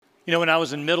When I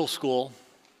was in middle school,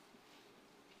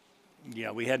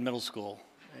 we had middle school.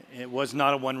 It was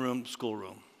not a one-room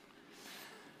schoolroom.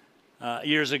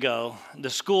 Years ago, the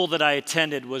school that I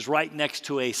attended was right next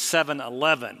to a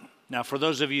 7-Eleven. Now, for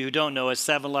those of you who don't know, a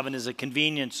 7-Eleven is a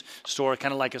convenience store,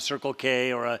 kind of like a Circle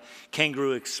K or a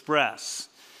Kangaroo Express.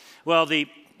 Well, the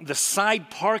side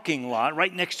parking lot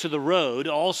right next to the road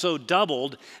also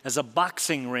doubled as a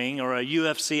boxing ring or a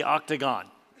UFC octagon.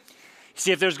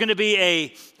 See, if there's going to be a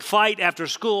fight after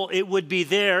school, it would be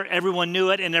there. Everyone knew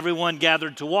it, and everyone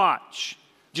gathered to watch,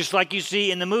 just like you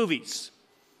see in the movies.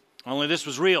 Only this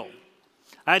was real.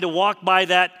 I had to walk by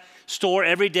that store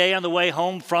every day on the way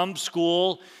home from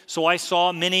school, so I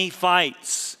saw many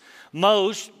fights.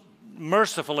 Most,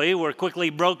 mercifully, were quickly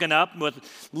broken up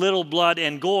with little blood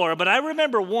and gore. But I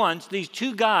remember once these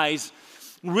two guys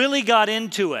really got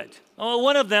into it.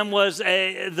 One of them was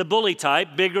the bully type,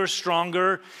 bigger,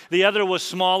 stronger. The other was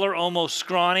smaller, almost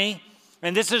scrawny.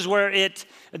 And this is where it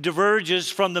diverges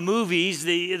from the movies.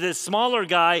 The smaller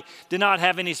guy did not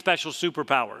have any special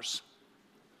superpowers.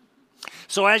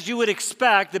 So as you would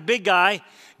expect, the big guy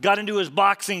got into his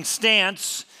boxing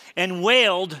stance and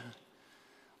wailed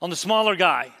on the smaller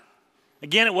guy.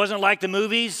 Again, it wasn't like the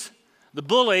movies. The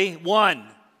bully won.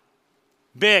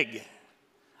 Big.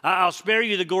 I'll spare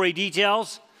you the gory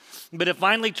details. But it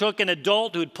finally took an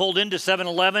adult who had pulled into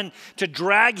 7-Eleven to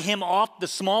drag him off the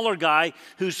smaller guy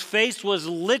whose face was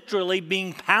literally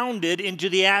being pounded into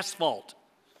the asphalt.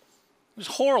 It was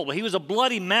horrible. He was a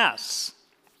bloody mess.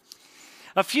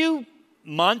 A few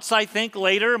months, I think,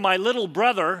 later, my little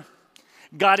brother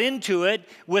got into it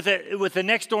with a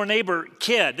next-door neighbor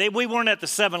kid. We weren't at the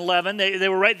 7-Eleven. They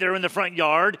were right there in the front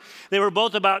yard. They were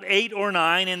both about 8 or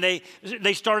 9, and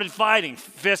they started fighting,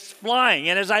 fists flying.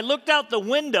 And as I looked out the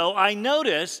window, I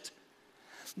noticed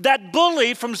that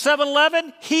bully from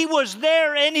 7-Eleven, he was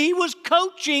there, and he was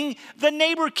coaching the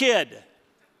neighbor kid.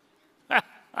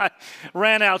 I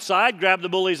ran outside, grabbed the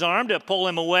bully's arm to pull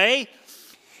him away.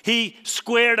 He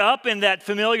squared up in that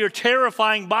familiar,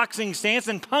 terrifying boxing stance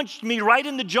and punched me right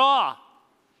in the jaw.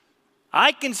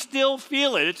 I can still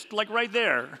feel it. It's like right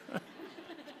there.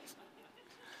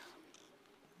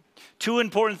 Two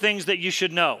important things that you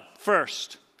should know.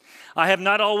 First, I have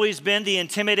not always been the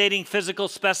intimidating physical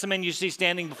specimen you see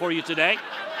standing before you today.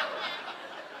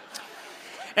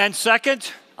 And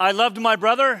second, I loved my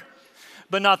brother,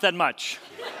 but not that much.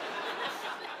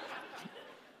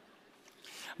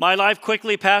 My life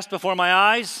quickly passed before my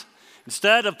eyes.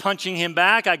 Instead of punching him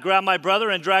back, I grabbed my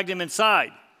brother and dragged him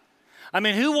inside. I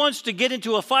mean, who wants to get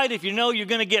into a fight if you know you're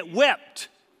going to get whipped?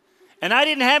 And I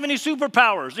didn't have any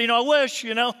superpowers. I wish,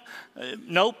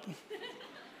 nope.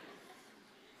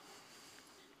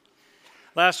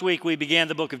 Last week, we began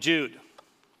the book of Jude.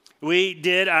 We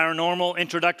did our normal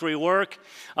introductory work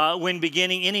when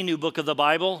beginning any new book of the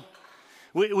Bible.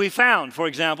 We found, for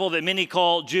example, that many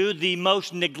call Jude the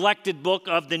most neglected book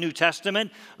of the New Testament,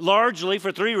 largely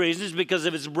for three reasons: because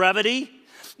of its brevity,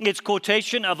 its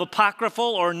quotation of apocryphal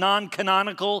or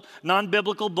non-canonical,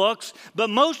 non-biblical books, but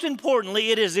most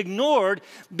importantly, it is ignored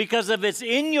because of its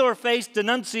in-your-face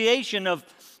denunciation of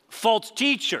false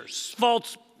teachers,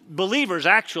 false believers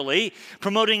actually,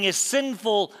 promoting a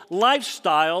sinful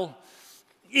lifestyle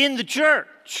in the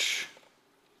church.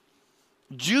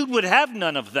 Jude would have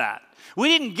none of that. We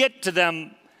didn't get to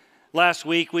them last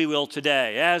week. We will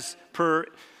today. As per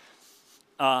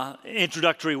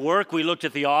introductory work, we looked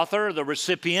at the author, the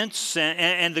recipients,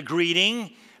 and the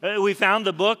greeting. We found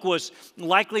the book was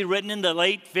likely written in the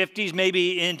late 50s,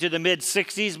 maybe into the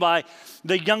mid-60s by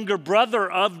the younger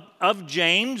brother of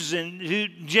James, and who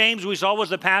James we saw was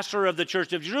the pastor of the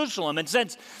Church of Jerusalem. And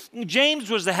since James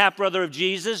was the half-brother of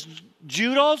Jesus,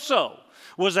 Jude also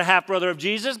was a half-brother of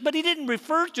Jesus, but he didn't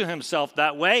refer to himself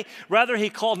that way. Rather, he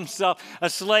called himself a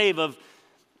slave of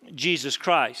Jesus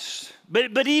Christ.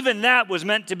 But even that was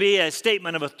meant to be a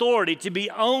statement of authority. To be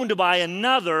owned by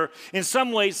another in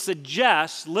some ways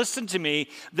suggests, listen to me,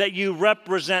 that you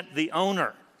represent the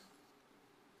owner.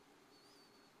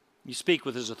 You speak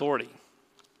with his authority.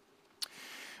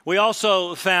 We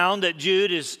also found that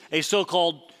Jude is a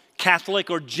so-called Catholic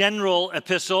or general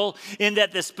epistle in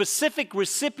that the specific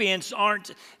recipients aren't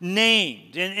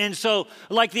named. And so,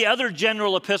 like the other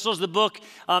general epistles, the book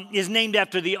is named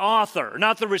after the author,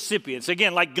 not the recipients.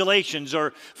 Again, like Galatians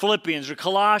or Philippians or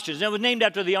Colossians, it was named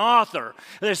after the author.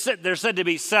 There's said to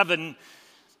be 7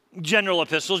 general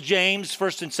epistles: James,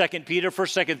 1st and 2nd Peter,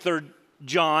 1st, 2nd, 3rd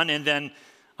John, and then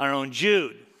our own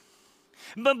Jude.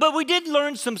 But we did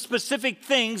learn some specific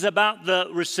things about the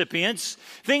recipients,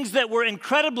 things that were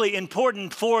incredibly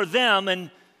important for them and,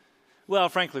 well,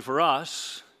 frankly, for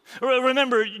us.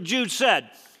 Remember, Jude said,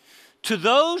 To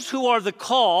those who are the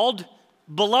called,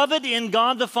 beloved in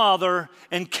God the Father,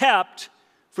 and kept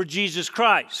for Jesus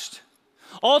Christ.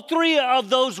 All three of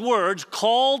those words,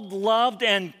 called, loved,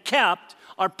 and kept,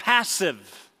 are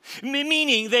passive,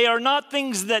 meaning they are not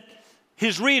things that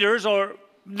his readers or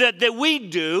that we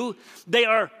do. They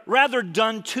are rather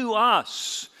done to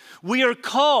us. We are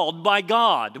called by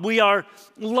God, we are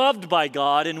loved by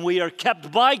God, and we are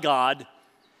kept by God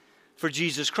for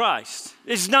Jesus Christ.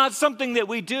 It's not something that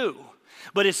we do,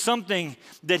 but it's something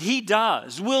that he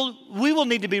does. We will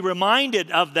need to be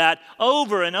reminded of that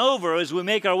over and over as we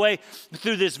make our way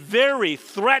through this very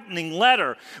threatening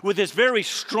letter with this very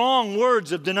strong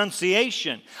words of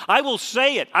denunciation. I will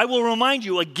say it. I will remind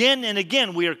you again and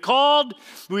again. We are called,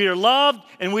 we are loved,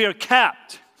 and we are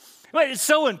kept. It's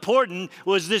so important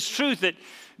was this truth that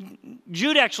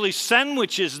Jude actually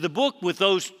sandwiches the book with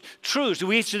those truths.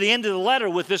 We reach to the end of the letter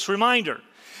with this reminder.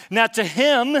 Now to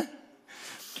him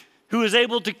who is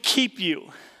able to keep you.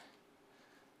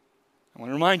 I want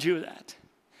to remind you of that.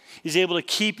 He's able to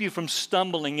keep you from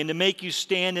stumbling and to make you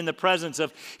stand in the presence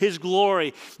of his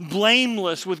glory,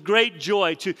 blameless with great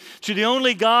joy. To the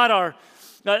only God, our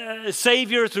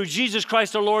Savior, through Jesus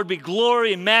Christ our Lord, be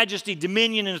glory and majesty,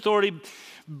 dominion and authority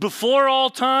before all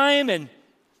time and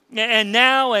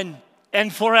now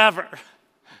and forever.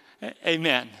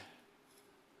 Amen.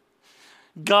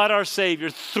 God our Savior,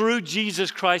 through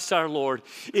Jesus Christ our Lord,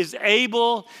 is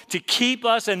able to keep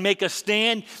us and make us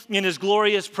stand in his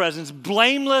glorious presence,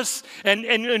 blameless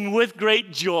and with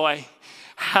great joy.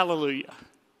 Hallelujah.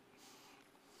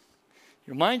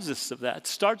 He reminds us of that,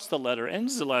 starts the letter,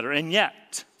 ends the letter, and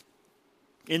yet,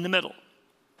 in the middle,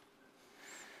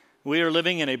 we are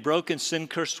living in a broken,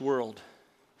 sin-cursed world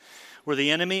where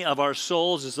the enemy of our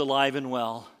souls is alive and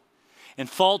well. And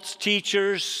false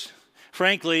teachers,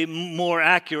 frankly, more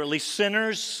accurately,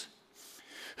 sinners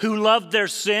who love their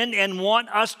sin and want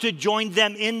us to join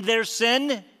them in their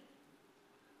sin,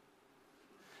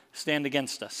 stand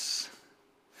against us.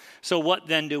 So what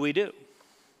then do we do?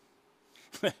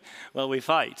 Well, we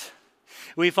fight.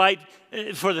 We fight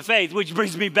for the faith, which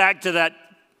brings me back to that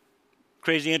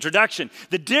crazy introduction.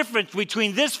 The difference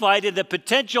between this fight and the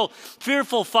potential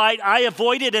fearful fight I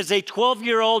avoided as a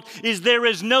 12-year-old is there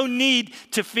is no need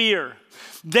to fear.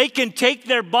 They can take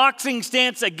their boxing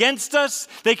stance against us.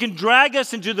 They can drag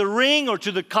us into the ring or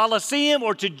to the Colosseum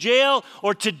or to jail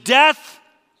or to death.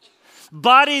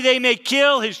 Body they may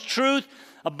kill, his truth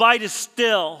abideth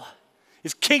still.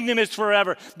 His kingdom is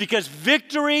forever because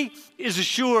victory is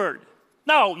assured.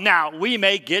 No, now we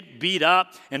may get beat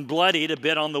up and bloodied a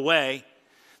bit on the way.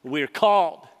 But we are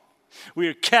called, we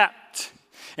are kept,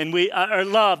 and we are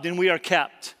loved and we are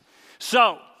kept.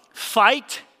 So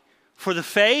fight for the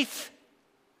faith.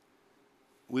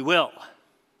 We will.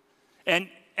 And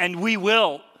we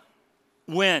will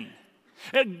win.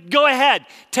 Go ahead.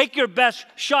 Take your best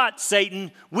shot,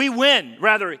 Satan. We win.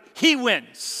 Rather, he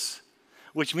wins,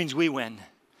 which means we win.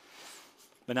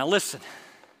 But now listen.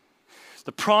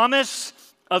 The promise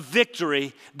of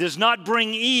victory does not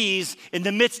bring ease in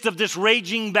the midst of this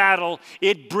raging battle.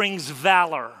 It brings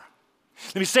valor.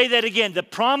 Let me say that again. The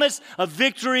promise of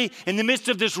victory in the midst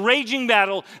of this raging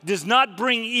battle does not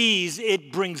bring ease.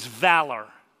 It brings valor.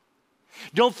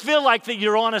 Don't feel like that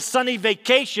you're on a sunny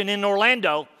vacation in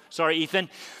Orlando. Sorry, Ethan.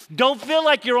 Don't feel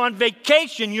like you're on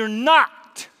vacation. You're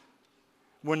not.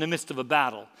 We're in the midst of a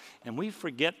battle, and we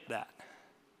forget that.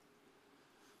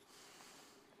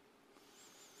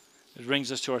 It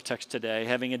brings us to our text today.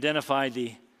 Having identified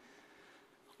the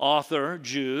author,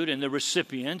 Jude, and the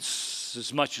recipients,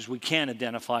 as much as we can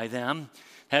identify them,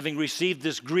 having received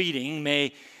this greeting,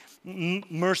 may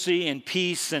mercy and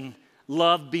peace and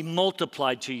love be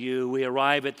multiplied to you. We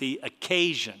arrive at the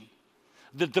occasion,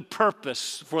 the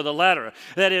purpose for the letter.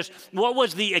 That is, what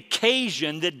was the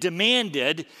occasion that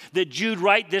demanded that Jude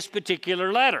write this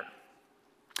particular letter?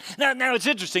 Now it's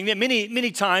interesting that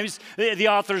many times the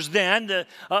authors then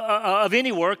of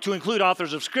any work, to include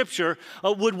authors of Scripture,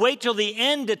 would wait till the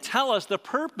end to tell us the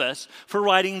purpose for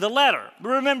writing the letter.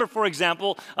 Remember, for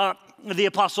example, the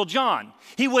Apostle John.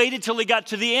 He waited till he got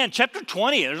to the end. Chapter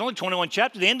 20, there's only 21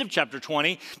 chapters, the end of chapter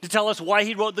 20, to tell us why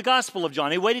he wrote the Gospel of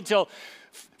John. He waited till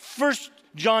 1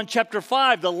 John chapter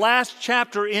 5, the last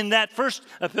chapter in that first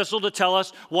epistle, to tell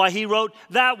us why he wrote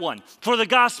that one. For the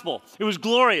gospel, it was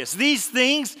glorious. These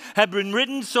things have been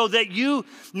written so that you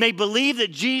may believe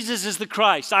that Jesus is the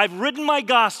Christ. I've written my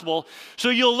gospel so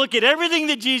you'll look at everything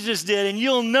that Jesus did and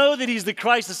you'll know that he's the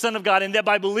Christ, the Son of God, and that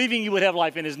by believing you would have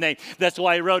life in his name. That's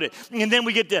why he wrote it. And then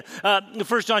we get to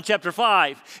 1 John chapter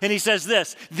 5, and he says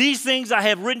this: these things I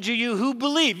have written to you who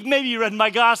believe. Maybe you read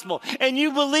my gospel, and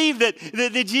you believe that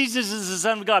Jesus is the the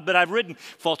Son of God. But I've written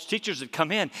false teachers that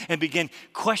come in and begin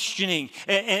questioning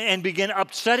and begin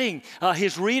upsetting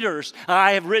his readers.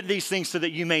 I have written these things so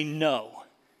that you may know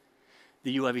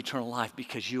that you have eternal life,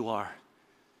 because you are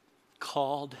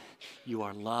called, you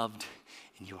are loved,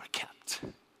 and you are kept.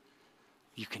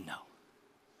 You can know.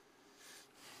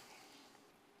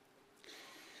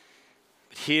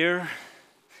 But here,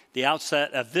 the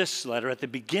outset of this letter, at the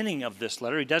beginning of this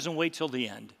letter, he doesn't wait till the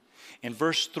end. In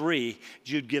verse 3,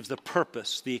 Jude gives the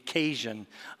purpose, the occasion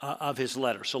of his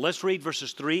letter. So let's read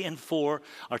verses 3 and 4,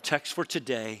 our text for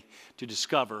today, to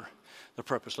discover the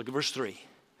purpose. Look at verse 3.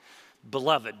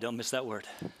 Beloved, don't miss that word.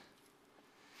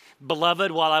 Beloved,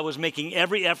 while I was making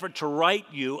every effort to write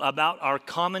you about our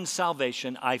common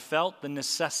salvation, I felt the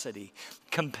necessity,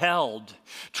 compelled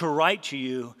to write to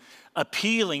you,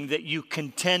 appealing that you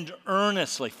contend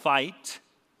earnestly, fight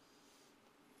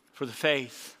for the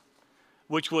faith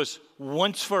which was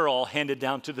once for all handed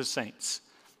down to the saints.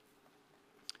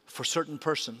 For certain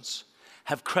persons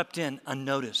have crept in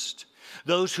unnoticed,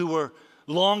 those who were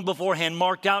long beforehand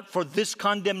marked out for this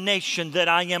condemnation that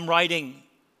I am writing.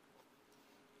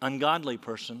 Ungodly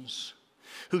persons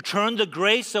who turn the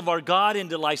grace of our God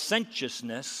into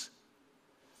licentiousness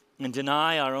and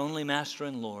deny our only Master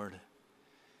and Lord,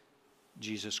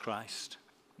 Jesus Christ.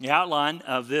 The outline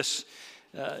of this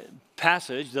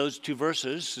passage, those two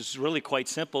verses, is really quite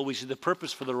simple. We see the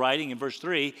purpose for the writing in verse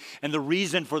 3 and the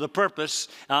reason for the purpose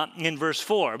in verse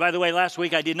 4. By the way, last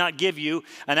week I did not give you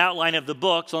an outline of the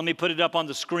book, so let me put it up on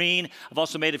the screen. I've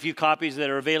also made a few copies that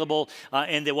are available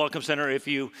in the Welcome Center if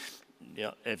you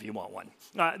want one.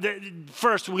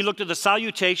 First, we looked at the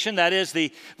salutation, that is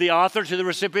the author to the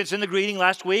recipients in the greeting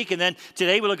last week, and then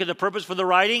today we look at the purpose for the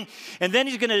writing, and then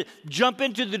he's going to jump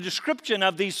into the description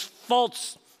of these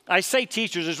false, I say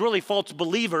teachers, there's really false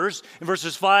believers in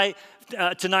verses 5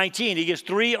 to 19. He gives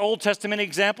 3 Old Testament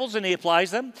examples and he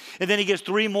applies them. And then he gives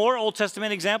 3 more Old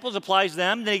Testament examples, applies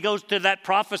them. Then he goes to that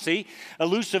prophecy,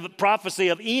 elusive prophecy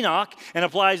of Enoch, and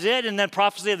applies it. And then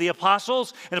prophecy of the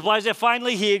apostles and applies it.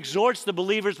 Finally, he exhorts the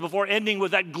believers before ending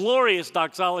with that glorious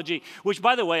doxology, which,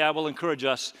 by the way, I will encourage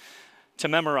us to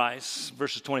memorize,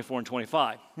 verses 24 and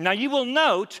 25. Now, you will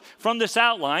note from this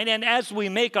outline, and as we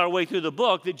make our way through the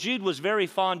book, that Jude was very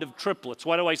fond of triplets.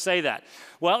 Why do I say that?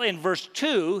 Well, in verse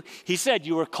 2, he said,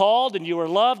 you were called, and you were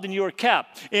loved, and you were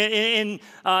kept. In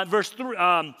verse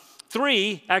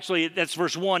 3, actually, that's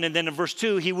verse 1, and then in verse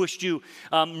 2, he wished you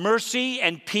mercy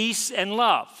and peace and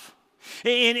love.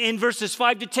 In verses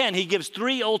 5 to 10, he gives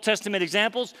 3 Old Testament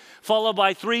examples, followed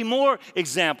by 3 more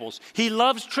examples. He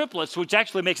loves triplets, which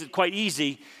actually makes it quite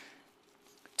easy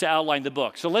to outline the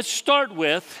book. So let's start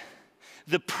with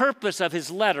the purpose of his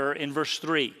letter in verse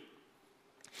 3.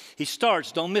 He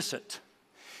starts, don't miss it,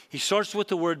 he starts with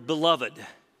the word beloved,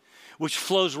 which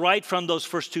flows right from those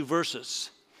first 2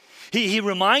 verses. He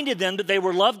reminded them that they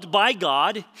were loved by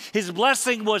God. His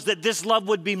blessing was that this love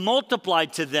would be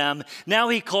multiplied to them. Now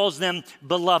he calls them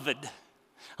beloved.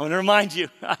 I want to remind you,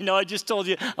 I know I just told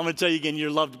you, I'm going to tell you again, you're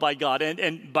loved by God.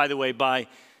 And by the way, by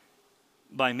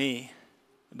me,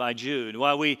 by Jude.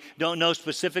 While we don't know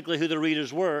specifically who the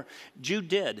readers were, Jude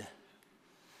did.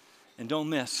 And don't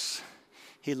miss,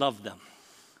 he loved them.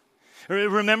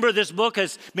 Remember, this book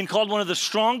has been called one of the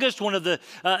strongest, one of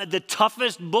the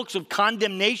toughest books of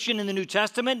condemnation in the New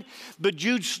Testament. But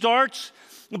Jude starts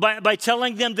by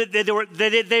telling them that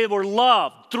they were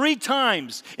loved. 3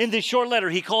 times in this short letter,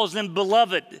 he calls them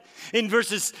beloved. In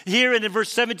verses here and in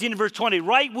verse 17 and verse 20,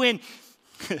 right when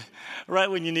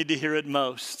you need to hear it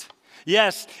most.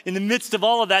 Yes, in the midst of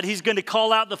all of that, he's going to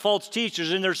call out the false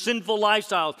teachers and their sinful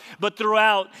lifestyles. But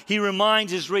throughout, he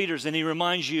reminds his readers and he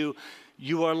reminds you,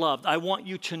 you are loved. I want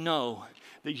you to know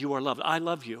that you are loved. I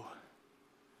love you.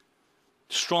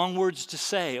 Strong words to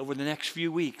say over the next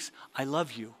few weeks. I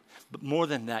love you. But more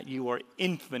than that, you are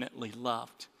infinitely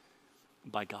loved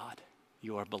by God.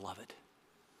 You are beloved.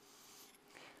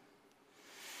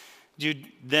 Jude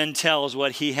then tells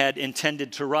what he had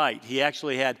intended to write. He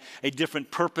actually had a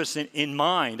different purpose in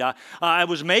mind. I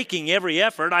was making every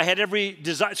effort. I had every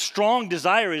strong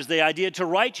desire is the idea to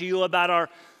write to you about our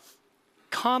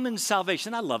common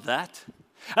salvation. I love that.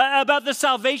 About the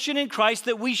salvation in Christ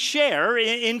that we share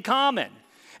in common.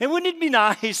 And wouldn't it be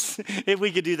nice if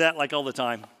we could do that like all the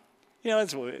time? You know,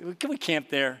 can we camp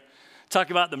there? Talk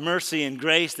about the mercy and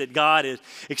grace that God has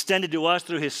extended to us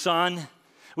through his Son.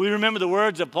 We remember the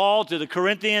words of Paul to the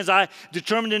Corinthians, I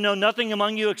determined to know nothing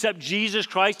among you except Jesus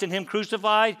Christ and him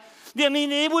crucified. I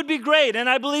mean, it would be great, and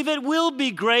I believe it will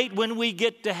be great when we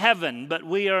get to heaven, but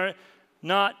we are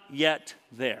not yet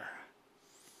there.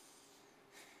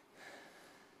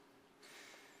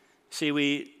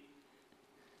 See,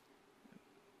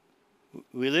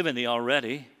 We live in the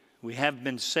already. We have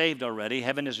been saved already.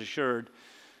 Heaven is assured,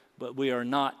 but we are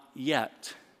not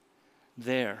yet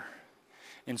there.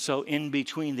 And so in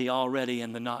between the already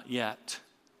and the not yet,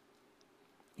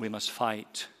 we must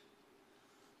fight.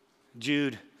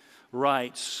 Jude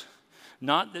writes,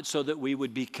 not that so that we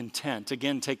would be content,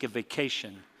 again, take a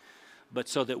vacation, but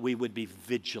so that we would be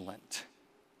vigilant.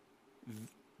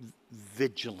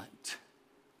 Vigilant.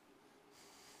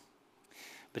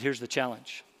 But here's the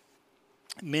challenge.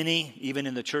 Many, even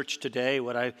in the church today,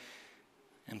 what I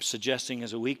am suggesting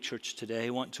as a weak church today,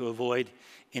 want to avoid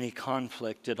any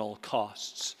conflict at all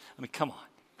costs. I mean, come on.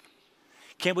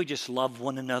 Can't we just love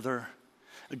one another,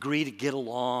 agree to get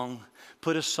along,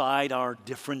 put aside our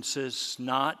differences?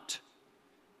 Not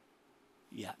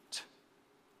yet.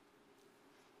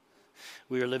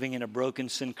 We are living in a broken,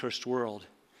 sin-cursed world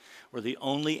where the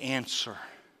only answer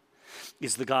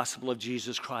is the gospel of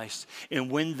Jesus Christ. And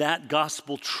when that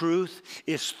gospel truth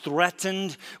is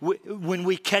threatened, when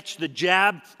we catch the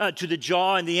jab to the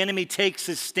jaw and the enemy takes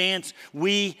his stance,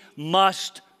 we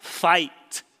must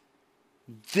fight.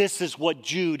 This is what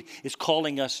Jude is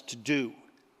calling us to do.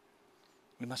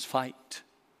 We must fight.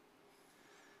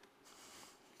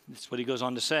 That's what he goes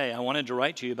on to say. I wanted to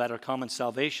write to you about our common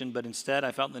salvation, but instead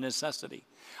I felt the necessity.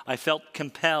 I felt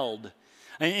compelled.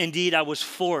 Indeed, I was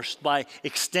forced by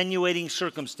extenuating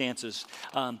circumstances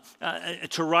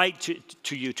to write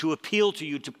to you, to appeal to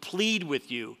you, to plead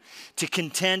with you, to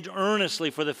contend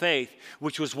earnestly for the faith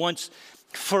which was once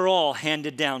for all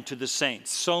handed down to the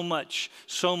saints. So much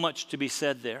to be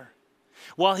said there.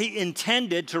 While he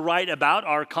intended to write about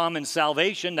our common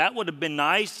salvation, that would have been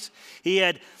nice. He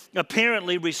had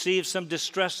apparently received some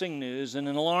distressing news, and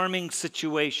an alarming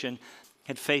situation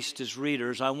had faced his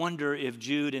readers. I wonder if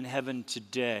Jude in heaven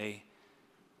today,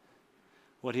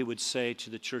 what he would say to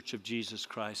the Church of Jesus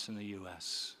Christ in the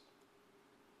U.S.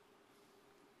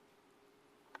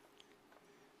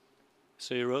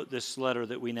 So he wrote this letter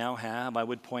that we now have. I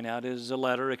would point out it is a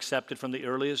letter accepted from the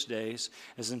earliest days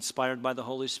as inspired by the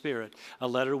Holy Spirit. A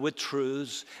letter with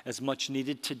truths as much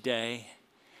needed today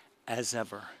as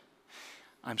ever.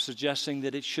 I'm suggesting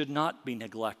that it should not be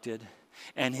neglected.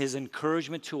 And his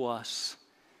encouragement to us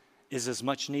is as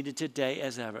much needed today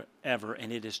as ever,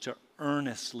 and it is to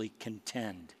earnestly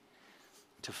contend,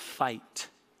 to fight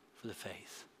for the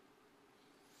faith.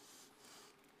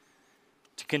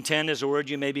 To contend is a word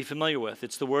you may be familiar with.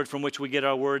 It's the word from which we get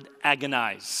our word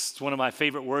agonize. It's one of my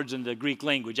favorite words in the Greek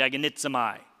language,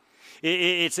 agonizomai.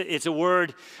 It's a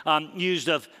word used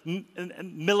of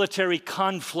military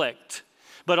conflict,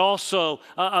 but also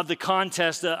of the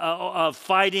contest of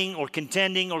fighting or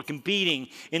contending or competing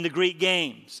in the Greek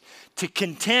games. To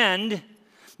contend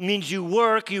means you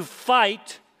work, you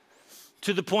fight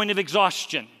to the point of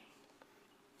exhaustion.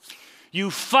 You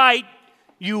fight,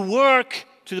 you work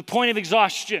to the point of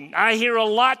exhaustion. I hear a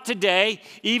lot today,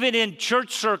 even in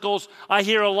church circles, I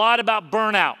hear a lot about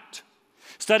burnout.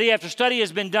 Study after study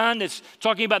has been done that's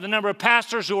talking about the number of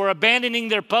pastors who are abandoning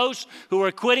their posts, who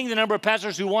are quitting, the number of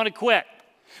pastors who want to quit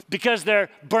because they're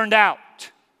burned out.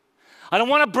 I don't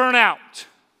want to burn out.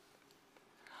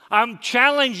 I'm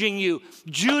challenging you.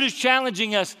 Jude is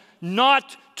challenging us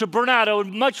not to burn out. I would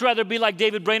much rather be like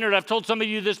David Brainerd. I've told some of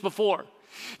you this before.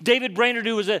 David Brainerd,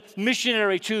 who was a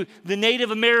missionary to the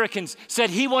Native Americans, said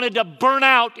he wanted to burn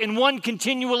out in one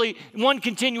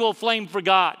continual flame for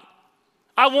God.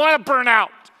 I want to burn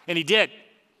out. And he did.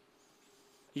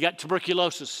 He got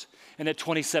tuberculosis. And at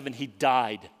 27, he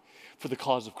died for the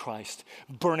cause of Christ,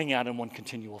 burning out in one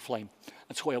continual flame.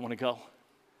 That's the way I want to go.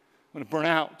 I want to burn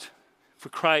out for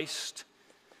Christ.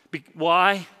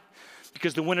 Why?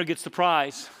 Because the winner gets the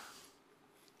prize.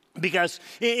 Because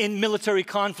in military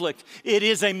conflict, it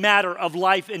is a matter of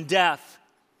life and death.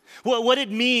 What it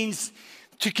means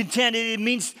to contend, it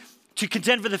means to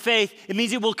contend for the faith. It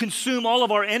means it will consume all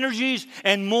of our energies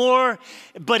and more.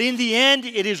 But in the end,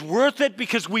 it is worth it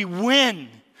because we win.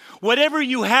 Whatever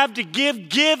you have to give,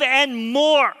 give and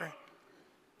more.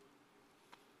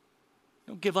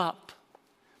 Don't give up.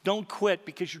 Don't quit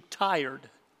because you're tired.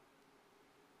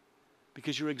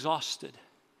 Because you're exhausted.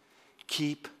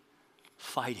 Keep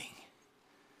fighting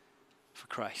for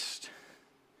Christ.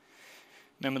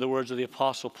 Remember the words of the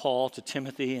Apostle Paul to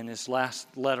Timothy in his last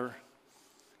letter,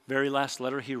 very last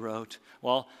letter he wrote.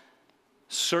 While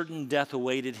certain death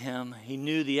awaited him, he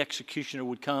knew the executioner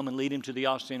would come and lead him to the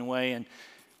Austrian way and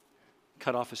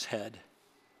cut off his head.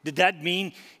 Did that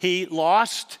mean he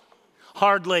lost?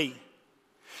 Hardly.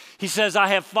 He says, I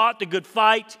have fought the good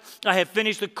fight. I have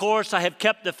finished the course. I have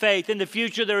kept the faith. In the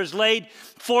future, there is laid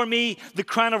for me the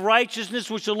crown of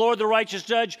righteousness, which the Lord, the righteous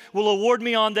judge, will award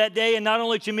me on that day, and not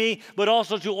only to me, but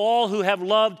also to all who have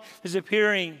loved his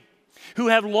appearing, who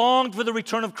have longed for the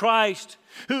return of Christ,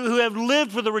 who have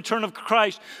lived for the return of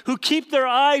Christ, who keep their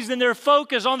eyes and their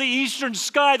focus on the eastern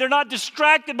sky. They're not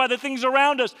distracted by the things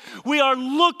around us. We are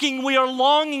looking, we are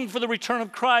longing for the return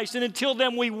of Christ. And until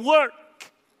then, we work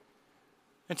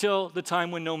until the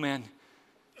time when no man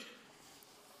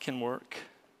can work.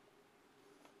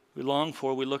 We long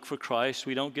for, we look for Christ.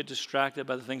 We don't get distracted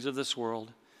by the things of this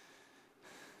world.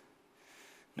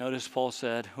 Notice Paul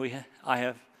said, I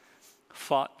have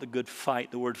fought the good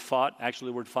fight. The word fought,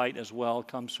 actually the word fight as well,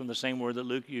 comes from the same word that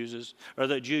Luke uses, or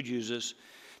that Jude uses,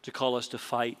 to call us to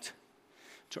fight,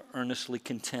 to earnestly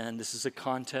contend. This is a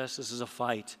contest, this is a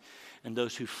fight, and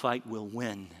those who fight will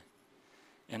win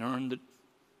and earn the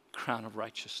crown of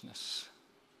righteousness.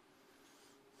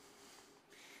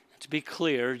 To be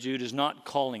clear, Jude is not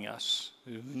calling us.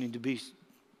 We need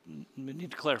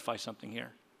to clarify something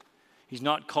here. He's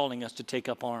not calling us to take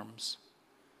up arms.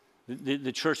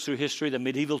 The church through history, the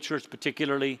medieval church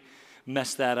particularly,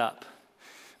 messed that up.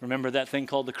 Remember that thing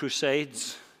called the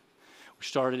Crusades? We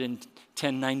started in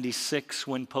 1096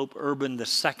 when Pope Urban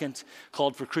II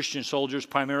called for Christian soldiers,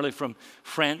 primarily from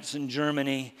France and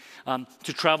Germany,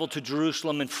 to travel to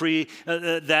Jerusalem and free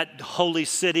that holy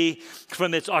city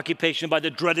from its occupation by the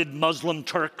dreaded Muslim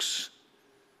Turks.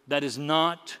 That is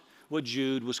not what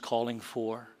Jude was calling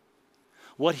for.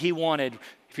 What he wanted,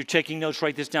 if you're taking notes,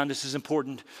 write this down, this is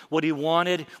important. What he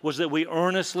wanted was that we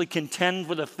earnestly contend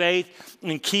for the faith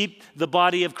and keep the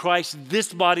body of Christ,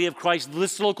 this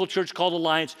local church called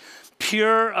Alliance,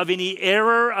 pure of any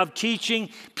error of teaching,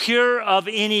 pure of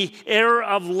any error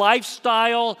of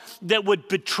lifestyle that would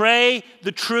betray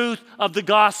the truth of the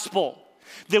gospel,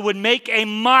 that would make a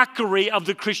mockery of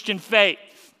the Christian faith.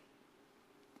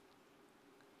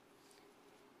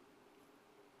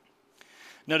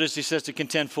 Notice he says to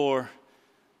contend for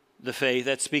the faith.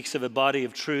 That speaks of a body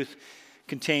of truth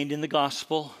contained in the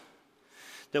gospel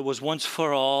that was once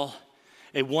for all,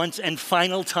 a once and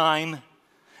final time,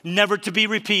 never to be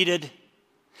repeated,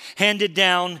 handed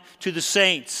down to the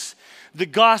saints. The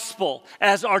gospel,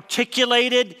 as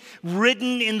articulated,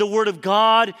 written in the Word of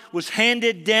God, was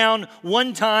handed down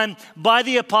one time by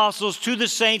the apostles to the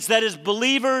saints, that is,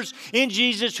 believers in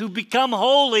Jesus who become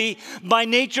holy by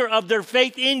nature of their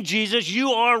faith in Jesus.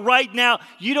 You are right now,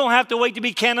 you don't have to wait to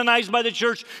be canonized by the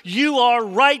church. You are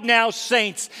right now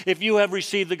saints if you have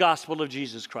received the gospel of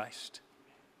Jesus Christ.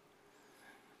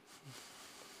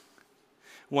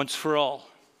 Once for all.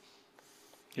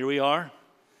 Here we are.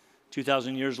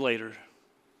 2,000 years later,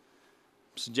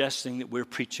 suggesting that we're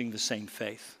preaching the same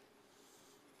faith.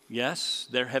 Yes,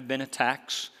 there have been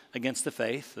attacks against the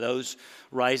faith, those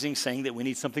rising saying that we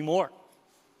need something more.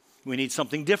 We need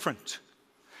something different.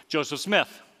 Joseph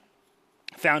Smith,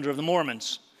 founder of the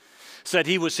Mormons, said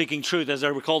he was seeking truth. As I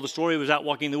recall the story, he was out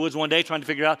walking in the woods one day trying to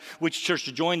figure out which church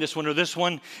to join, this one or this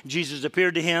one. Jesus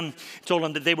appeared to him, told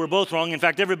him that they were both wrong. In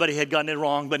fact, everybody had gotten it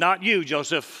wrong, but not you,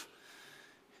 Joseph.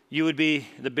 You would be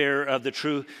the bearer of the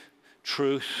true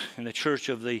truth in the church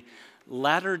of the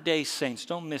Latter-day Saints.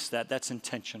 Don't miss that. That's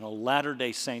intentional.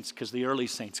 Latter-day Saints, because the early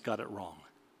saints got it wrong.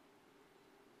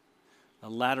 The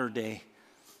Latter-day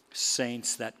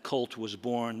Saints, that cult was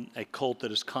born, a cult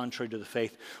that is contrary to the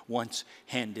faith once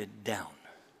handed down.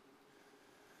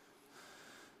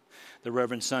 The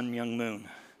Reverend Sun Myung Moon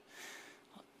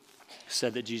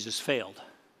said that Jesus failed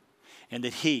and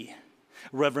that he,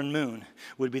 Reverend Moon,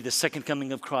 would be the second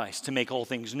coming of Christ to make all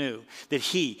things new. That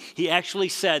he actually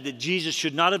said that Jesus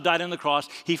should not have died on the cross.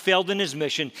 He failed in his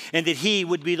mission, and that he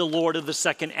would be the Lord of the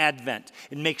second advent.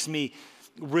 It makes me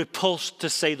repulsed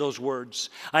to say those words.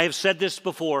 I have said this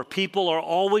before. People are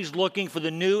always looking for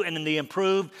the new and the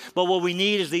improved, but what we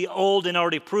need is the old and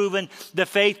already proven, the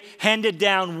faith handed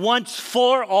down once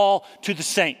for all to the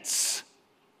saints.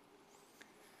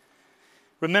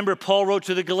 Remember, Paul wrote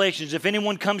to the Galatians, if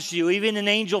anyone comes to you, even an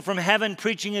angel from heaven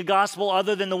preaching a gospel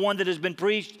other than the one that has been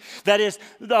preached, that is,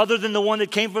 other than the one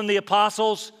that came from the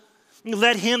apostles,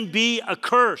 let him be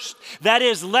accursed. That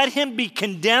is, let him be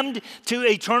condemned to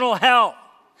eternal hell.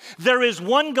 There is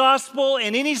one gospel,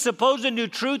 and any supposed new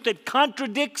truth that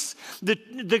contradicts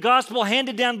the gospel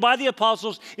handed down by the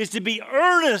apostles is to be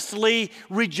earnestly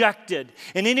rejected.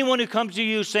 And anyone who comes to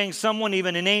you saying someone,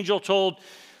 even an angel, told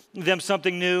them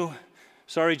something new,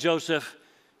 sorry, Joseph,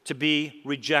 to be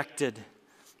rejected.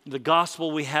 The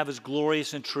gospel we have is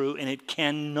glorious and true, and it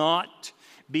cannot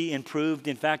be improved.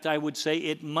 In fact, I would say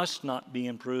it must not be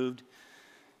improved.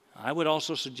 I would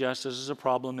also suggest this is a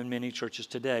problem in many churches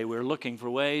today. We're looking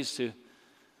for ways to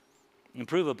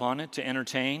improve upon it, to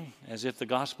entertain, as if the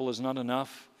gospel is not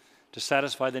enough, to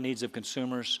satisfy the needs of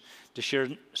consumers, to share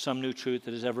some new truth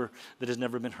that has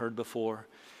never been heard before.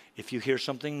 If you hear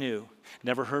something new,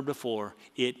 never heard before,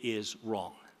 it is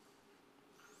wrong.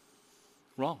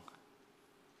 Wrong.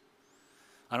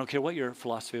 I don't care what your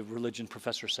philosophy of religion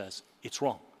professor says. It's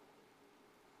wrong.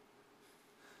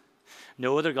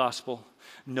 No other gospel,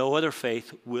 no other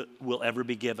faith will ever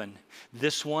be given.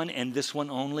 This one and this one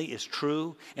only is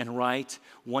true and right,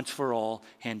 once for all,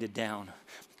 handed down.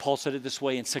 Paul said it this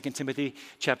way in 2 Timothy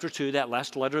chapter 2, that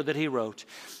last letter that he wrote.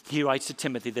 He writes to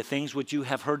Timothy, the things which you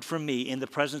have heard from me in the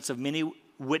presence of many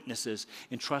witnesses,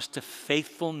 entrust to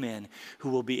faithful men who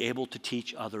will be able to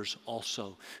teach others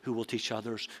also, who will teach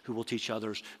others, who will teach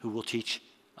others, who will teach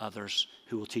others,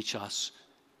 who will teach us.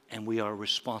 And we are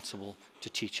responsible to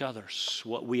teach others.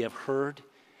 What we have heard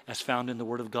as found in the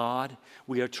Word of God,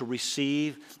 we are to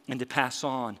receive and to pass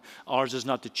on. Ours is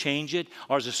not to change it.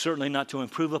 Ours is certainly not to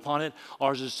improve upon it.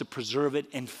 Ours is to preserve it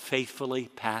and faithfully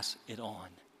pass it on.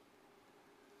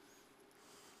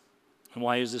 And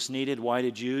why is this needed? Why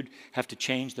did Jude have to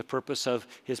change the purpose of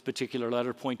his particular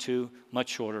letter? Point 2, much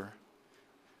shorter.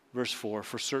 Verse 4,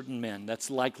 for certain men, that's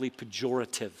likely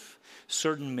pejorative.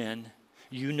 Certain men,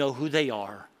 you know who they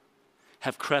are,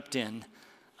 have crept in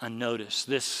unnoticed.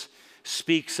 This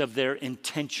speaks of their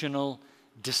intentional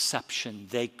deception.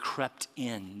 They crept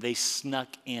in. They snuck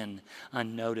in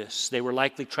unnoticed. They were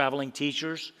likely traveling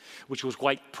teachers, which was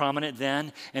quite prominent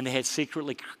then, and they had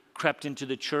secretly crept into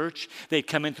the church. They'd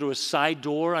come in through a side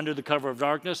door under the cover of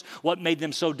darkness. What made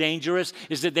them so dangerous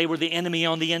is that they were the enemy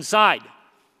on the inside.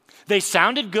 They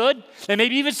sounded good. They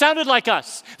maybe even sounded like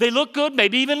us. They looked good,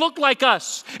 maybe even looked like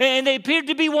us. And they appeared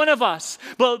to be one of us.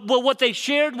 But what they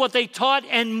shared, what they taught,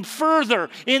 and further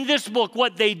in this book,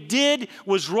 what they did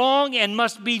was wrong and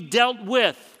must be dealt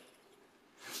with.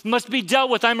 Must be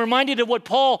dealt with. I'm reminded of what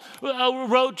Paul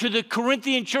wrote to the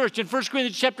Corinthian church in 1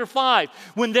 Corinthians chapter 5,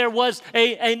 when there was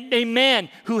a man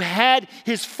who had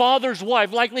his father's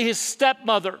wife, likely his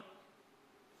stepmother,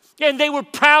 and they were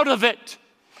proud of it.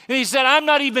 And he said, I'm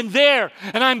not even there,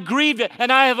 and I'm grieved,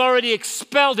 and I have already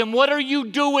expelled him. What are you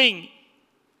doing?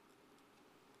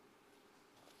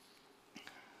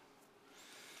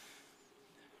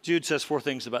 Jude says 4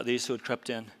 things about these who had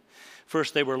crept in.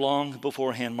 First, they were long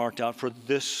beforehand marked out for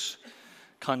this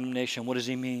condemnation. What does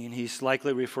he mean? He's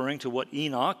likely referring to what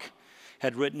Enoch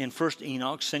had written in 1st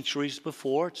Enoch centuries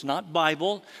before. It's not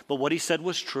Bible, but what he said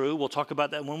was true. We'll talk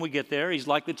about that when we get there. He's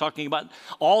likely talking about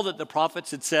all that the prophets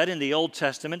had said in the Old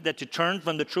Testament, that to turn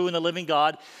from the true and the living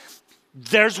God,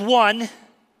 there's one,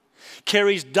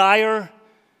 carries dire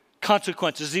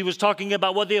consequences. He was talking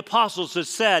about what the apostles had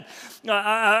said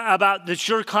about the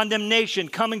sure condemnation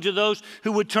coming to those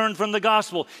who would turn from the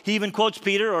gospel. He even quotes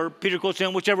Peter, or Peter quotes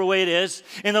him, whichever way it is.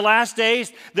 In the last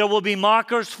days, there will be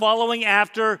mockers following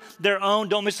after their own,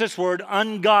 don't miss this word,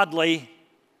 ungodly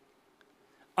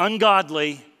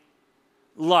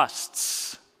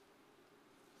lusts.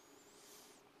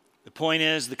 The point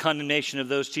is the condemnation of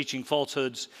those teaching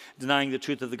falsehoods, denying the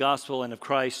truth of the gospel and of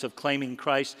Christ, of claiming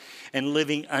Christ and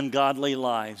living ungodly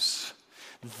lives.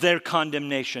 Their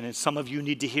condemnation, and some of you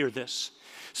need to hear this.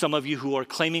 Some of you who are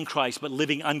claiming Christ but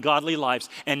living ungodly lives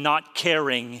and not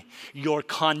caring, your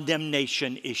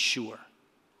condemnation is sure.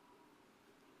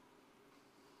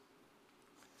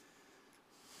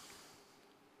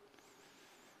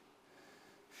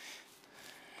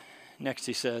 Next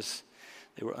he says,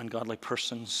 they were ungodly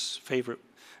persons.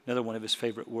 Another one of his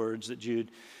favorite words that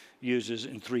Jude uses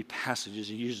in 3 passages.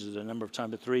 He uses it a number of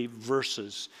times, but 3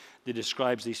 verses that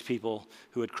describes these people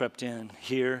who had crept in.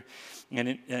 Here,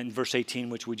 and in verse 18,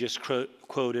 which we just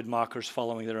quoted, mockers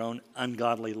following their own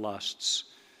ungodly lusts.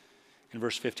 In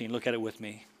verse 15, look at it with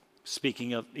me.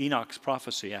 Speaking of Enoch's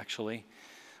prophecy, actually,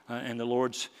 and the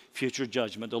Lord's future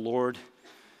judgment. The Lord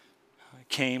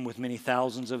came with many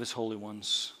thousands of his holy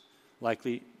ones,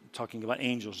 likely talking about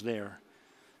angels there,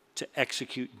 to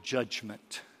execute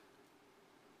judgment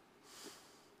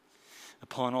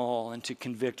upon all and to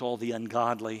convict all the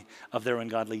ungodly of their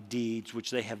ungodly deeds, which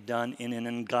they have done in an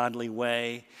ungodly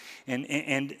way, and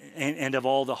of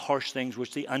all the harsh things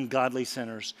which the ungodly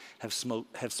sinners have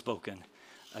spoken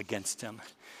against him.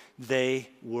 They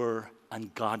were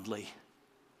ungodly.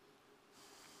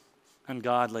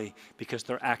 Ungodly because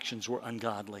their actions were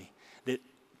ungodly. That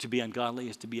to be ungodly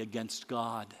is to be against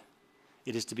God.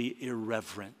 It is to be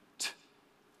irreverent.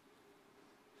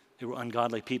 They were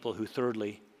ungodly people who,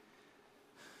 thirdly,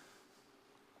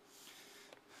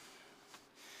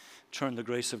 turned the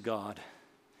grace of God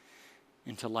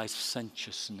into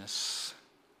licentiousness.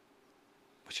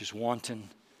 which is wanton,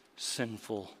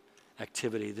 sinful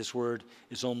activity. This word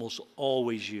is almost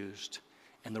always used,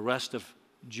 and the rest of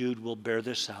Jude will bear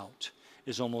this out,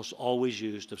 is almost always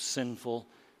used of sinful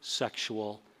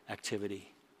sexual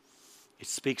activity. It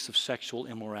speaks of sexual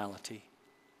immorality.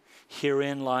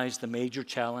 Herein lies the major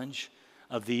challenge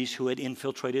of these who had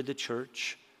infiltrated the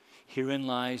church. Herein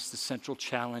lies the central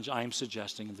challenge I am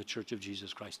suggesting of the Church of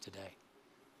Jesus Christ today.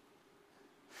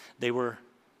 They were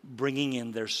bringing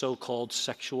in their so-called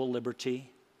sexual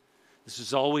liberty. This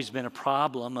has always been a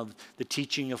problem of the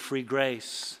teaching of free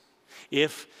grace.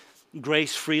 If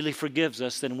grace freely forgives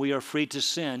us, then we are free to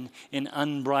sin in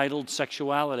unbridled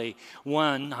sexuality.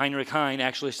 One, Heinrich Heine,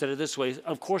 actually said it this way: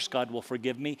 of course God will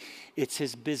forgive me. It's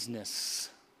his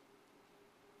business.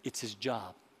 It's his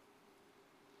job.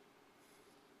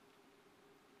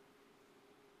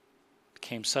 It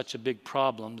became such a big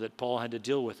problem that Paul had to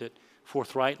deal with it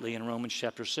forthrightly in Romans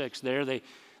chapter 6. There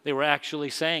they were actually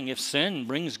saying, if sin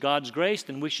brings God's grace,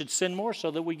 then we should sin more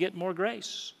so that we get more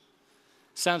grace.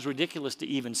 Sounds ridiculous to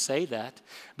even say that,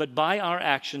 but by our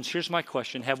actions, here's my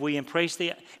question: have we embraced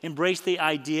the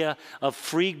idea of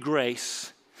free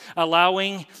grace,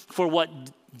 allowing for what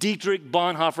Dietrich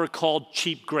Bonhoeffer called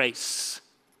cheap grace?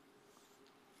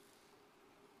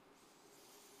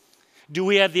 Do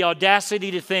we have the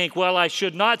audacity to think, well, I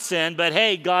should not sin, but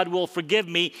hey, God will forgive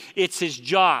me, it's his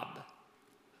job?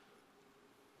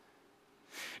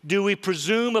 Do we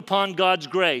presume upon God's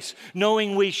grace,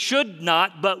 knowing we should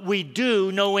not, but we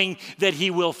do, knowing that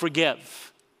he will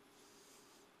forgive?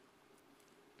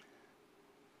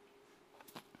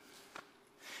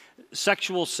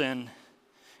 Sexual sin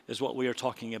is what we are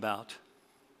talking about.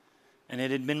 And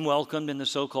it had been welcomed in the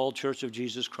so-called Church of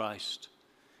Jesus Christ,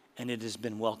 and it has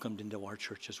been welcomed into our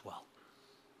church as well.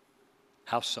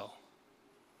 How so?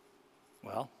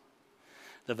 Well,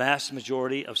 the vast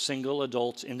majority of single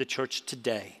adults in the church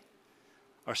today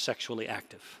are sexually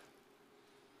active.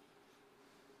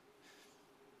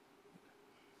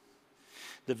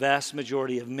 The vast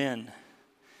majority of men,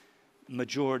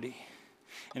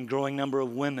 and growing number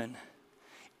of women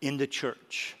in the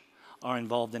church are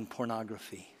involved in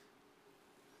pornography.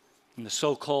 And the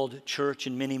so-called church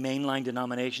and many mainline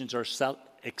denominations are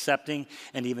accepting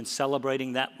and even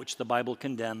celebrating that which the Bible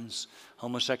condemns,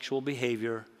 homosexual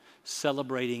behavior,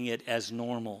 celebrating it as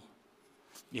normal.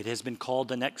 It has been called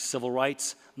the next civil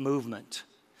rights movement.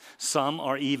 Some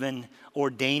are even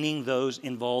ordaining those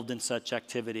involved in such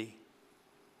activity.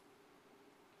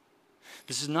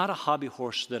 This is not a hobby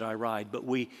horse that I ride, but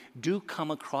we do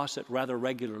come across it rather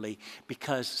regularly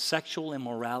because sexual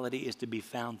immorality is to be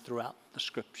found throughout the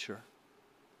Scripture.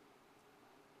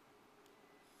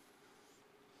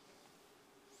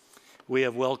 We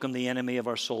have welcomed the enemy of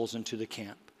our souls into the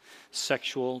camp.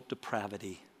 Sexual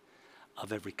depravity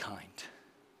of every kind.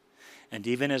 And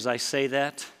even as I say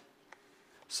that,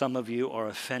 some of you are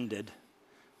offended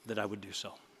that I would do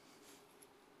so.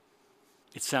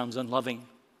 It sounds unloving.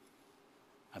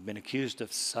 I've been accused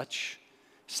of such.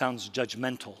 Sounds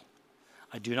judgmental.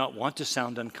 I do not want to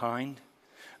sound unkind,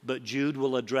 but Jude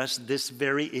will address this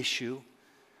very issue.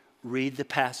 Read the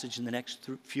passage in the next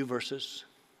few verses.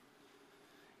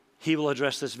 He will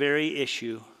address this very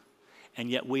issue, and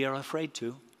yet we are afraid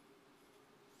to.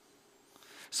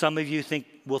 Some of you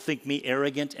will think me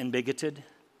arrogant and bigoted.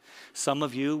 Some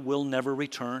of you will never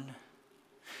return.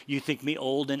 You think me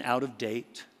old and out of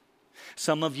date.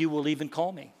 Some of you will even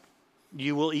call me.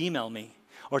 You will email me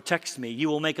or text me. You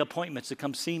will make appointments to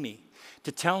come see me,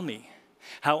 to tell me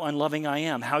how unloving I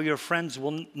am, how your friends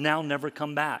will now never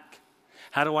come back.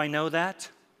 How do I know that?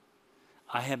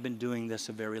 I have been doing this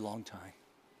a very long time.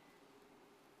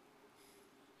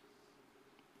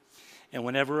 And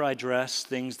whenever I address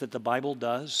things that the Bible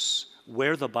does,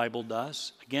 where the Bible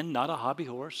does, again, not a hobby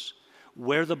horse,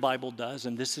 where the Bible does,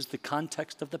 and this is the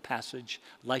context of the passage,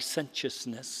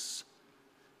 licentiousness.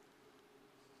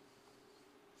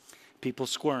 People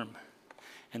squirm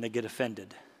and they get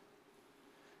offended.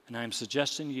 And I'm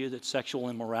suggesting to you that sexual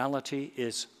immorality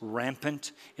is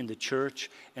rampant in the church,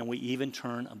 and we even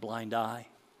turn a blind eye.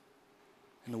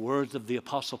 And the words of the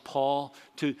Apostle Paul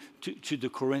to the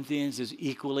Corinthians is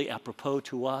equally apropos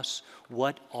to us.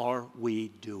 What are we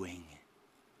doing?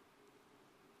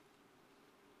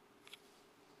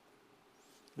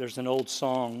 There's an old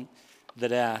song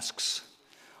that asks,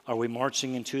 are we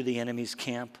marching into the enemy's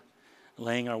camp,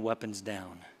 laying our weapons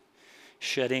down,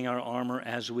 shedding our armor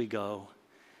as we go,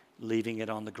 leaving it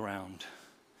on the ground?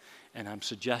 And I'm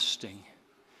suggesting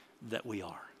that we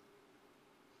are.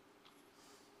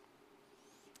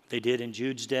 They did in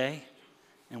Jude's day,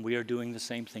 and we are doing the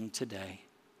same thing today.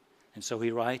 And so he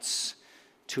writes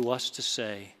to us to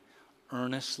say,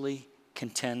 earnestly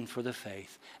contend for the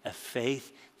faith, a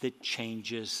faith that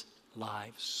changes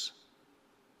lives.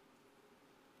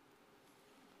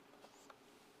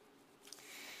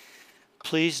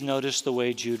 Please notice the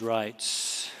way Jude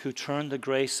writes, who turned the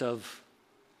grace of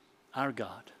our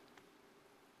God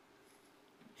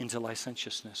into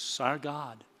licentiousness. Our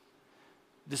God.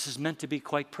 This is meant to be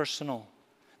quite personal.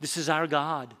 This is our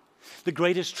God, the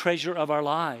greatest treasure of our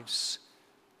lives,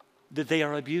 that they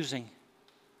are abusing,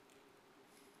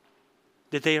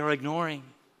 that they are ignoring,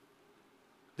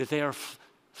 that they are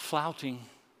flouting.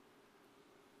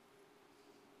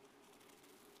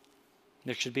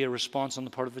 There should be a response on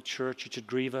the part of the church. It should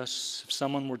grieve us. If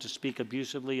someone were to speak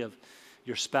abusively of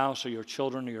your spouse or your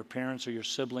children or your parents or your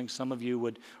siblings, some of you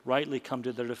would rightly come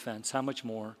to their defense. How much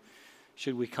more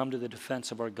should we come to the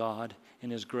defense of our God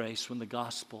and His grace when the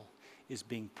gospel is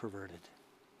being perverted?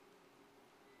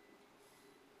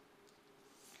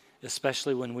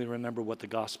 Especially when we remember what the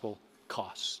gospel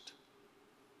cost.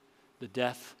 The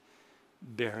death,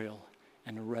 burial,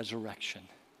 and resurrection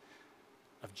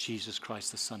of Jesus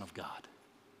Christ, the Son of God.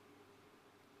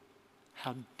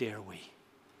 How dare we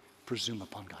presume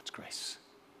upon God's grace?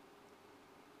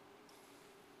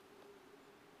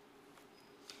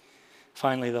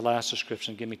 Finally, the last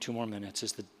description, give me 2 more minutes,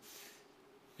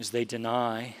 is they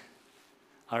deny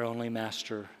our only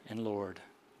Master and Lord,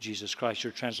 Jesus Christ.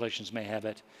 Your translations may have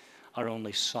it, our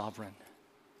only Sovereign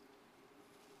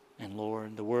and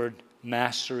Lord. The word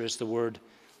master is the word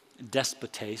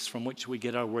despotes, from which we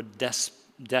get our word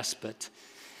despot.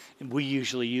 We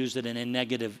usually use it in a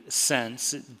negative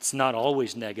sense. It's not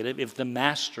always negative. If the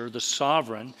master, the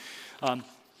sovereign,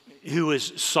 who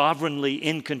is sovereignly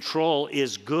in control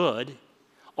is good,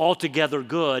 altogether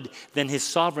good, then his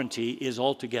sovereignty is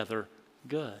altogether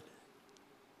good.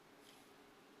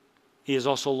 He is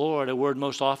also Lord, a word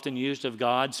most often used of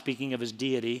God, speaking of His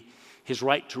deity, His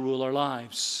right to rule our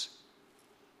lives.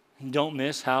 And don't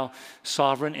miss how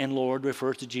sovereign and Lord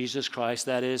refers to Jesus Christ.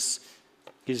 That is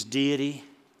His deity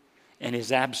and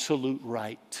His absolute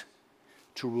right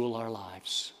to rule our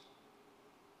lives.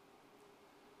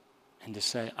 And to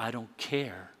say, I don't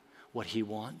care what He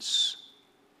wants,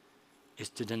 is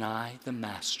to deny the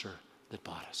Master that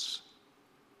bought us.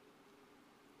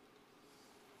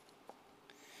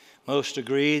 Most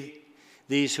agree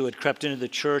these who had crept into the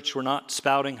church were not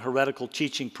spouting heretical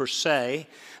teaching per se.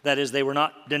 That is, they were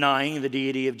not denying the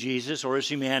deity of Jesus or His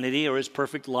humanity or His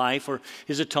perfect life or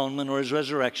His atonement or His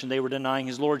resurrection. They were denying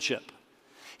His lordship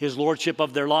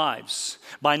of their lives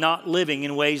by not living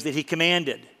in ways that He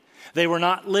commanded. They were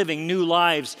not living new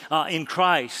lives in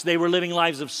Christ. They were living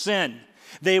lives of sin.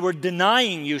 They were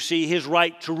denying, you see, His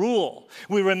right to rule.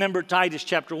 We remember Titus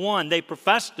chapter 1. They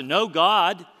professed to know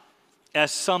God,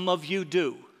 as some of you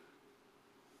do.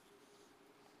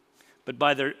 But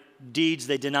by their deeds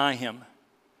they deny Him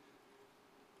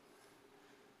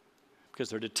because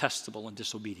they're detestable and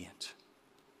disobedient.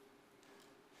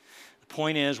 The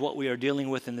point is, what we are dealing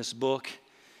with in this book,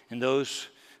 and those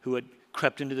who had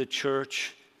crept into the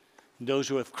church, and those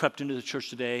who have crept into the church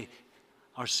today,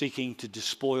 are seeking to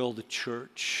despoil the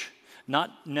church.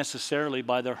 Not necessarily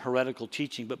by their heretical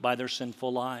teaching, but by their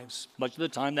sinful lives. Much of the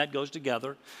time that goes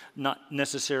together, not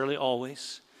necessarily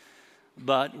always.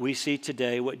 But we see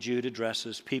today what Jude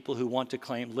addresses. People who want to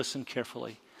claim, listen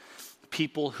carefully,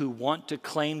 people who want to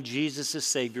claim Jesus as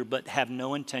Savior but have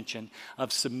no intention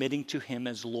of submitting to Him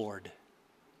as Lord.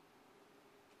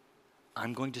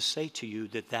 I'm going to say to you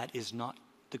that that is not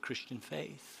the Christian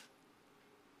faith.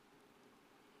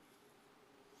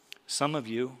 Some of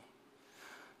you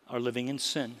are living in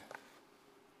sin.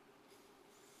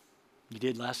 You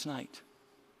did last night.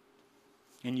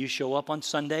 And you show up on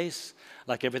Sundays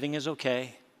like everything is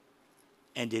okay,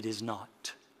 and it is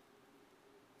not.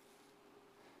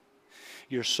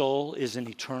 Your soul is in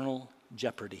eternal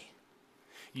jeopardy.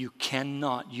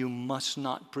 You must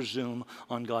not presume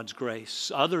on God's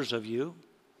grace. Others of you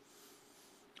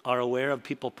are aware of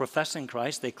people professing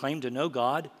Christ. They claim to know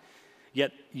God,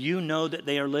 yet you know that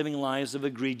they are living lives of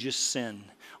egregious sin.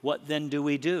 What then do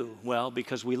we do? Well,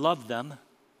 because we love them,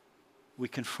 we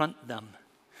confront them.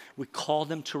 We call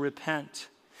them to repent.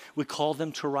 We call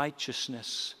them to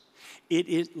righteousness.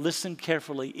 Listen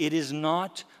carefully, it is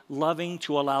not loving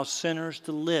to allow sinners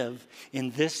to live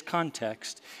in this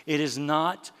context. It is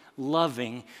not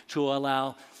loving to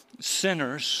allow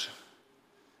sinners,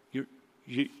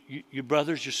 your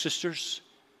brothers, your sisters,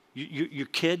 your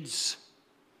kids,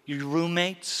 your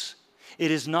roommates. It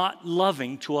is not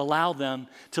loving to allow them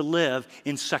to live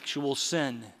in sexual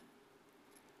sin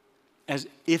as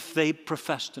if they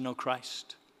profess to know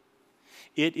Christ.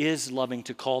 It is loving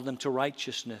to call them to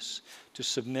righteousness, to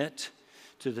submit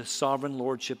to the sovereign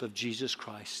lordship of Jesus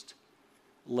Christ,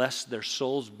 lest their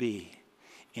souls be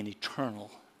in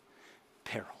eternal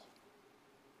peril.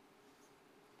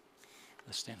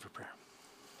 Let's stand for prayer.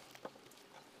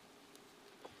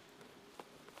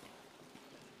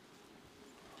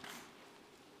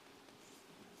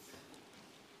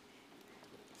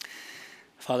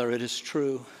 Father, it is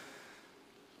true.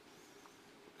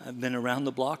 I've been around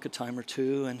the block a time or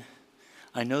two, and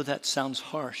I know that sounds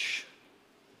harsh.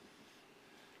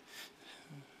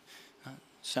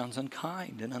 Sounds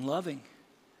unkind and unloving.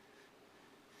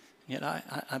 Yet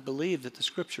I believe that the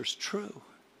Scripture is true.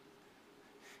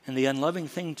 And the unloving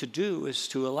thing to do is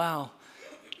to allow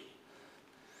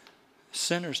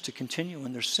sinners to continue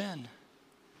in their sin.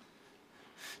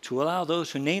 To allow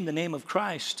those who name the name of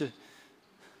Christ to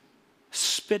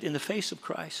spit in the face of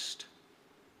Christ.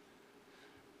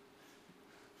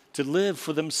 To live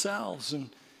for themselves and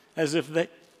as if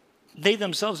they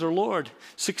themselves are Lord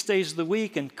 6 days of the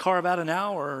week and carve out an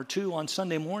hour or two on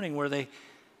Sunday morning where they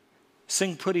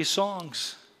sing pretty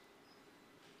songs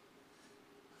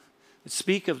that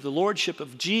speak of the lordship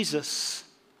of Jesus.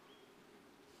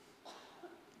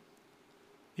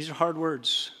 These are hard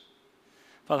words.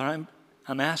 Father,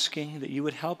 I'm asking that you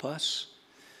would help us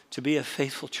to be a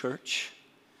faithful church,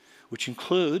 which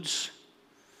includes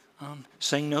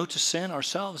saying no to sin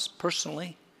ourselves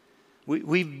personally.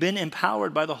 We've been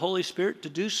empowered by the Holy Spirit to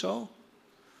do so.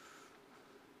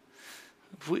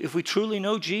 If we truly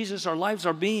know Jesus, our lives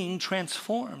are being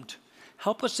transformed.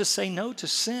 Help us to say no to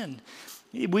sin.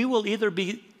 We will either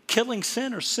be killing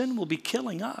sin or sin will be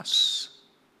killing us.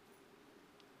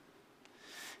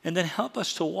 And then help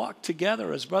us to walk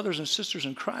together as brothers and sisters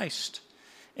in Christ.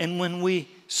 And when we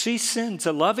see sin,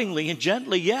 to lovingly and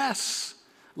gently, yes,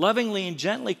 lovingly and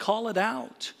gently call it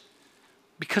out.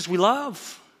 Because we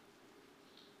love.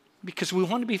 Because we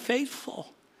want to be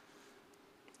faithful.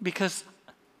 Because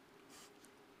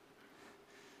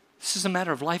this is a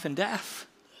matter of life and death.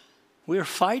 We are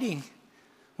fighting.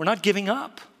 We're not giving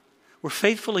up. We're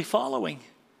faithfully following.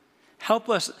 Help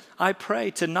us, I pray,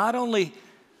 to not only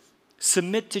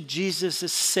submit to Jesus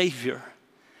as Savior,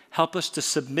 help us to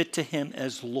submit to Him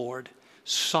as Lord,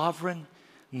 sovereign,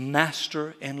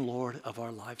 Master, and Lord of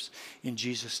our lives. In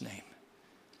Jesus' name,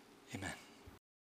 amen.